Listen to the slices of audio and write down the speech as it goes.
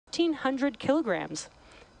1,500 kilograms.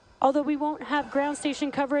 Although we won't have ground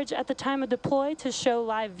station coverage at the time of deploy to show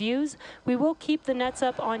live views, we will keep the nets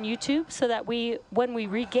up on YouTube so that when we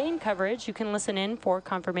regain coverage, you can listen in for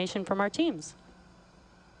confirmation from our teams.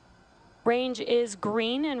 Range is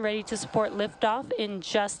green and ready to support liftoff in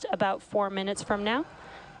just about 4 minutes from now.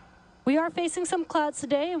 We are facing some clouds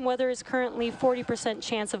today, and weather is currently 40%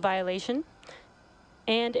 chance of violation.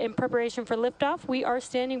 And in preparation for liftoff, we are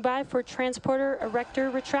standing by for transporter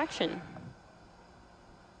erector retraction.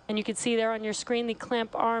 And you can see there on your screen, the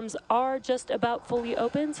clamp arms are just about fully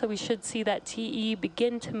open, so we should see that TE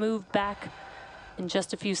begin to move back in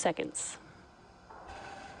just a few seconds.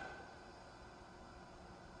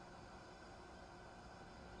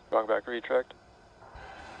 Wrong back retract.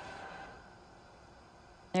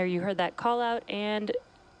 There you heard that call out, and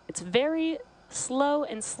it's very slow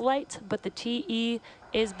and slight, but the TE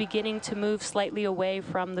is beginning to move slightly away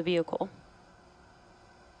from the vehicle.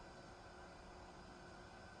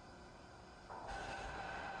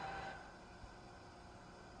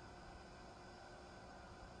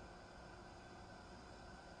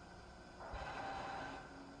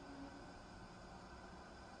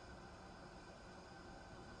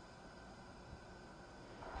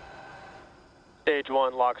 Stage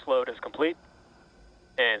 1 LOX load is complete,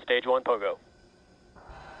 and Stage 1 POGO.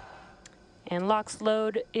 And LOX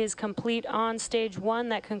load is complete on Stage 1.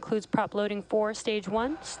 That concludes prop loading for Stage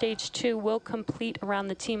 1. Stage 2 will complete around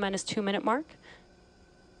the T-2 minute mark.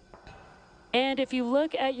 And if you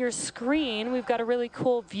look at your screen, we've got a really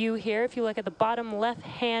cool view here. If you look at the bottom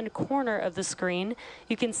left-hand corner of the screen,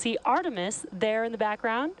 you can see Artemis there in the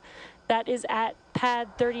background. That is at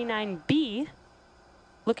pad 39B.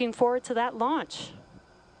 Looking forward to that launch.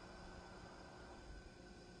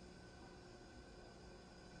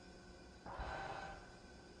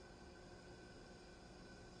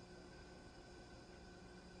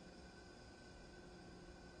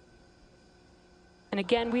 And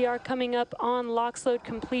again, we are coming up on LOX load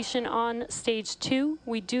completion on Stage 2.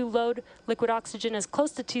 We do load liquid oxygen as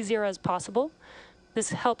close to T0 as possible.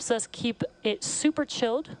 This helps us keep it super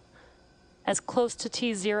chilled, as close to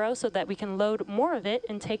T0 so that we can load more of it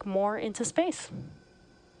and take more into space.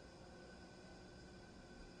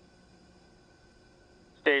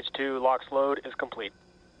 Stage 2 LOX load is complete.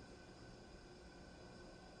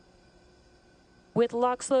 With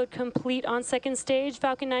LOX load complete on second stage,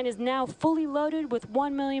 Falcon 9 is now fully loaded with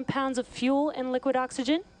 1 million pounds of fuel and liquid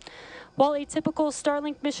oxygen. While a typical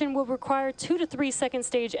Starlink mission will require 2 to 3 second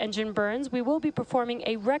stage engine burns, we will be performing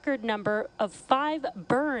a record number of 5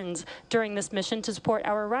 burns during this mission to support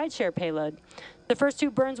our rideshare payload. The first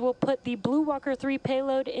 2 burns will put the Blue Walker 3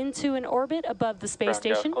 payload into an orbit above the space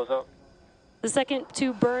station. The second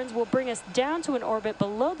 2 burns will bring us down to an orbit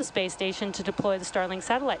below the space station to deploy the Starlink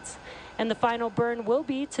satellites. And the final burn will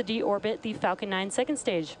be to deorbit the Falcon 9 second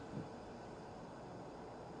stage.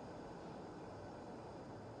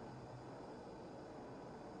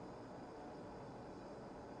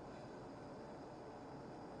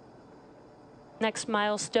 Next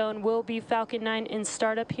milestone will be Falcon 9 in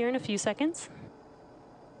startup here in a few seconds.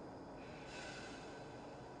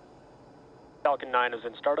 Falcon 9 is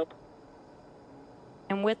in startup.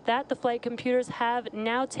 And with that, the flight computers have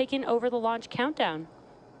now taken over the launch countdown.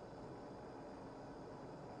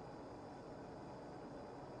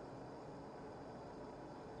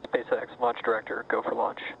 SpaceX launch director, go for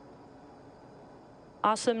launch.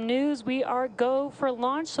 Awesome news, we are go for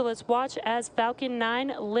launch, so let's watch as Falcon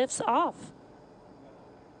 9 lifts off.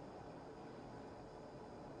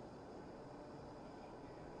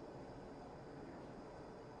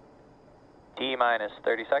 T-minus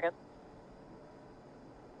 30 seconds.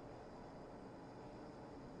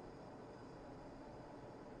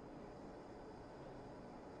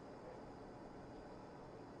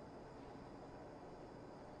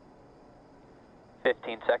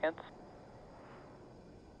 Seconds.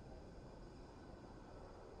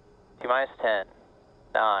 T-minus 10,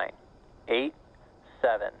 9, 8,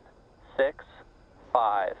 7, 6,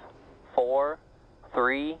 5, 4,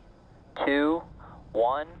 3, 2,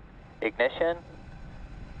 1, ignition,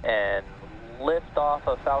 and lift off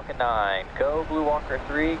of Falcon 9. Go Blue Walker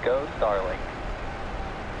 3, go Starlink.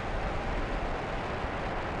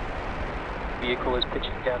 Vehicle is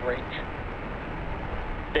pitching downrange.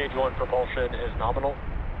 Stage 1 propulsion is nominal.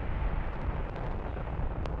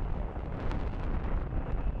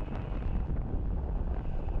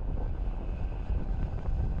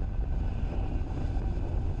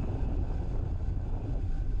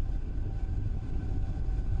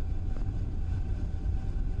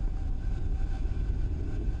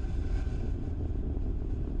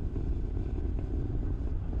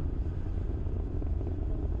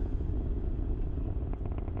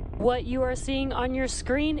 What you are seeing on your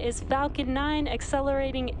screen is Falcon 9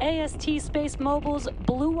 accelerating AST Space Mobile's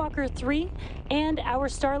Blue Walker 3 and our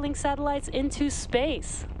Starlink satellites into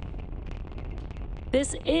space.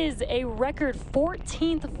 This is a record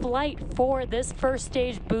 14th flight for this first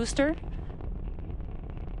stage booster.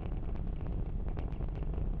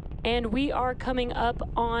 And we are coming up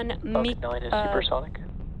on Falcon 9 is supersonic.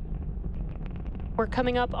 We're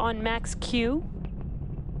coming up on max Q.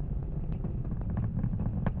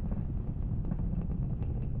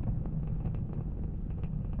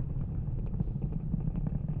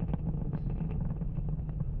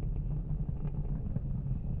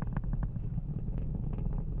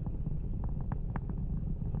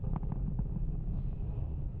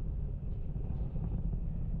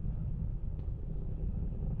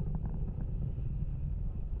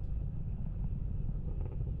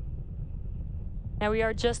 Now we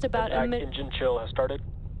are just about a minute. Engine chill has started.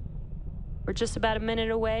 We're just about a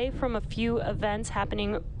minute away from a few events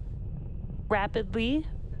happening rapidly,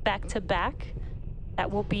 back to back.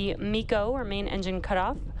 That will be MECO, or main engine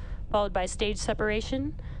cutoff, followed by stage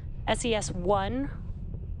separation, SES-1,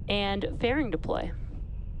 and fairing deploy.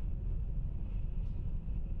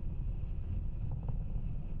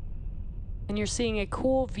 And you're seeing a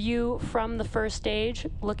cool view from the first stage,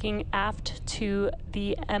 looking aft to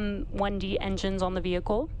the M1D engines on the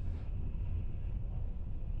vehicle.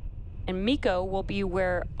 And MECO will be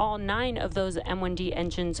where all 9 of those M1D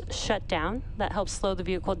engines shut down. That helps slow the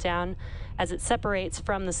vehicle down as it separates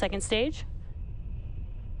from the second stage.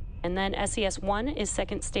 And then SES-1 is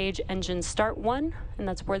second stage engine start 1, and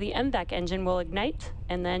that's where the MVAC engine will ignite,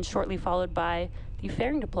 and then shortly followed by the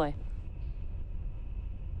fairing deploy.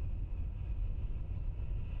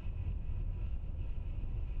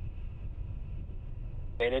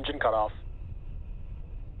 Main engine cutoff.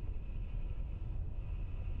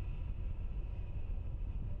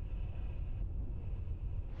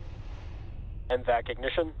 MVAC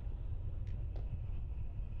ignition.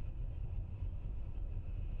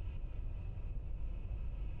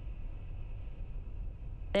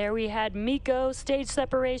 There we had MECO stage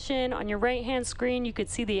separation. On your right-hand screen, you could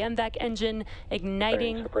see the MVAC engine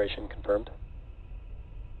igniting. Fairing separation confirmed.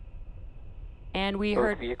 And we Both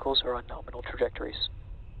heard vehicles are on nominal trajectories.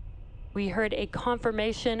 We heard a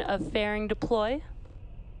confirmation of fairing deploy.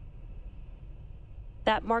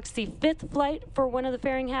 That marks the 5th flight for one of the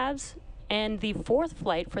fairing halves and the 4th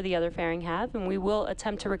flight for the other fairing half, and we will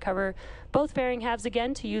attempt to recover both fairing halves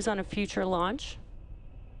again to use on a future launch.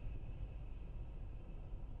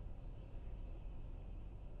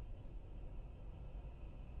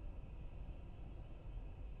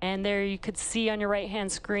 And there you could see on your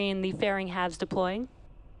right-hand screen the fairing halves deploying.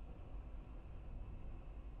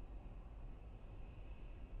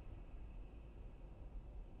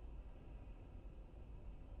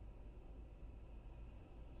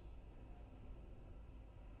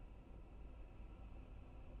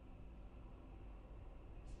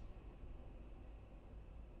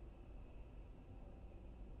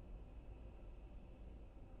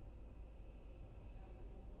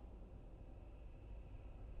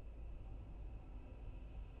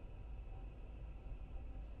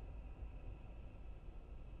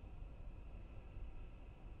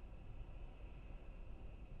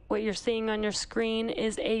 What you're seeing on your screen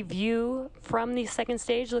is a view from the second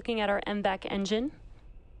stage looking at our MVAC engine.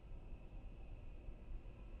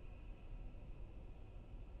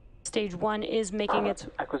 Stage 1 is making its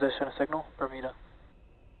acquisition of signal, Bermuda.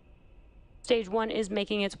 Stage 1 is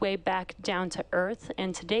making its way back down to Earth,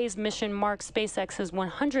 and today's mission marks SpaceX's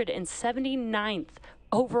 179th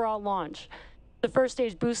overall launch. The first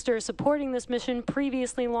stage booster supporting this mission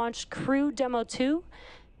previously launched Crew Demo 2,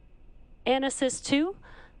 Anassist 2,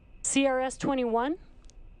 CRS-21,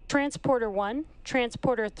 Transporter 1,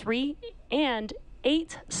 Transporter 3, and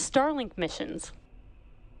 8 Starlink missions.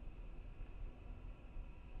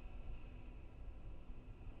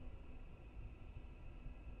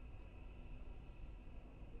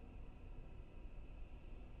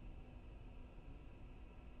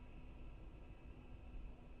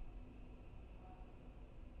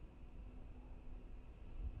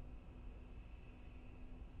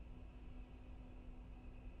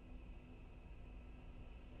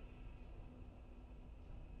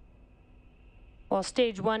 While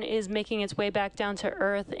stage 1 is making its way back down to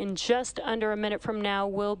Earth, in just under a minute from now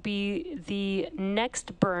will be the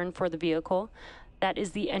next burn for the vehicle. That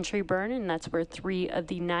is the entry burn, and that's where 3 of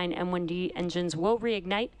the 9 M1D engines will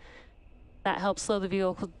reignite. That helps slow the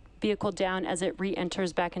vehicle down as it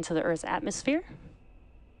re-enters back into the Earth's atmosphere.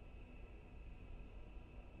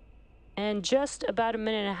 And just about a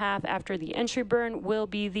minute and a half after the entry burn will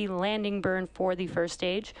be the landing burn for the first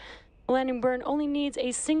stage. The landing burn only needs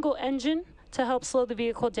a single engine to help slow the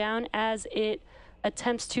vehicle down as it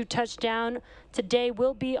attempts to touch down. Today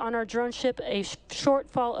will be on our drone ship a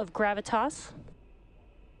shortfall of gravitas.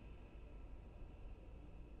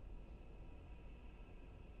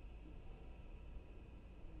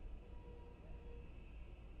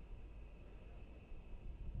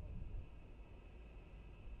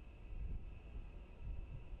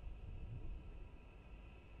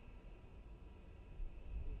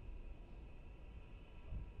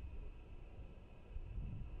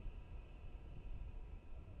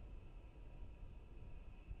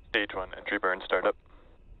 Stage 1, entry burn startup.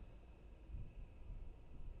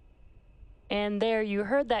 And there you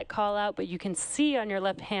heard that call out, but you can see on your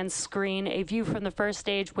left-hand screen a view from the first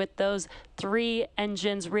stage with those 3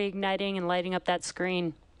 engines reigniting and lighting up that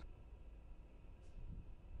screen.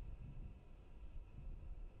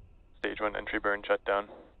 Stage 1, entry burn shut down.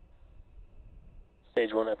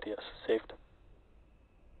 Stage 1 FDS, saved.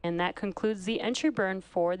 And that concludes the entry burn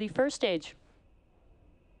for the first stage.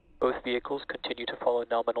 Both vehicles continue to follow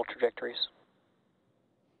nominal trajectories.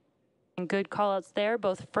 And good callouts there.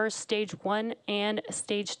 Both first stage 1 and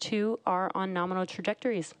stage 2 are on nominal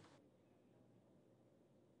trajectories.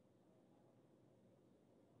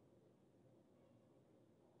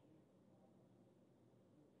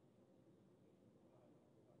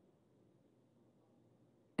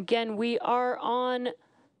 Again, we are on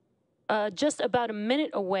just about a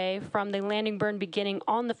minute away from the landing burn beginning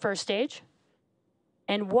on the first stage.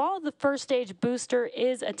 And while the first stage booster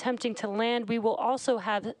is attempting to land, we will also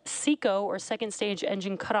have SECO, or second stage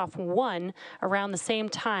engine cutoff 1, around the same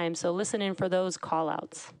time. So listen in for those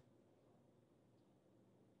callouts.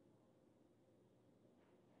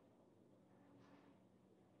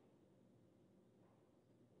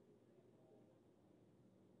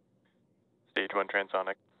 Stage 1,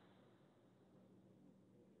 transonic.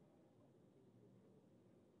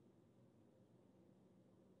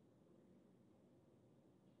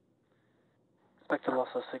 Expected loss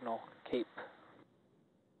of signal, Cape.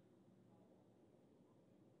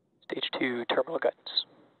 Stage 2, terminal guidance.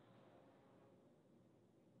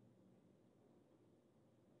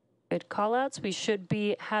 Good callouts. We should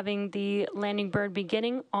be having the landing burn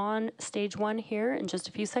beginning on stage 1 here in just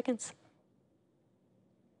a few seconds.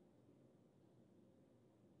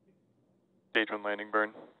 Stage 1, landing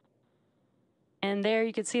burn. And there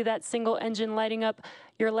you can see that single engine lighting up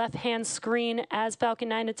your left-hand screen as Falcon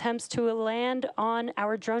 9 attempts to land on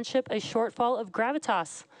our drone ship a shortfall of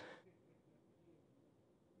gravitas.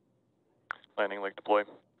 Landing leg deploy.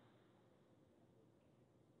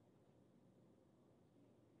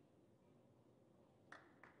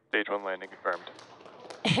 Stage 1 landing confirmed.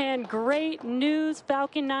 And great news,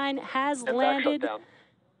 Falcon 9 has And landed. back shut down.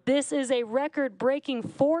 This is a record-breaking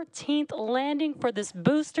 14th landing for this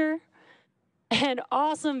booster. An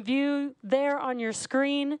awesome view there on your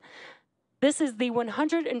screen. This is the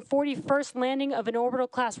 141st landing of an orbital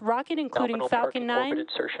class rocket, including Nominal Falcon 9. orbit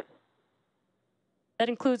insertion. That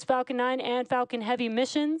includes Falcon 9 and Falcon Heavy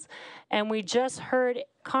missions. And we just heard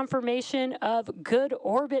confirmation of good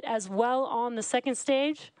orbit as well on the second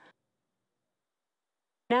stage.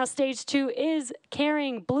 Now stage 2 is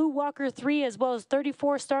carrying Blue Walker 3 as well as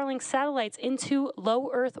 34 Starlink satellites into low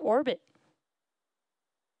Earth orbit.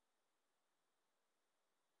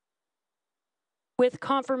 With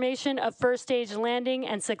confirmation of first stage landing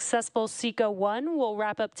and successful SECO 1, we'll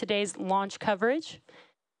wrap up today's launch coverage.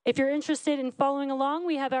 If you're interested in following along,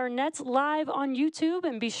 we have our nets live on YouTube,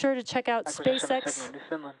 and be sure to check out SpaceX.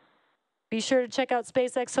 Be sure to check out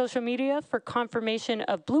SpaceX social media for confirmation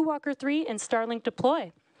of Blue Walker 3 and Starlink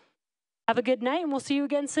deploy. Have a good night, and we'll see you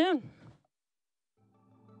again soon.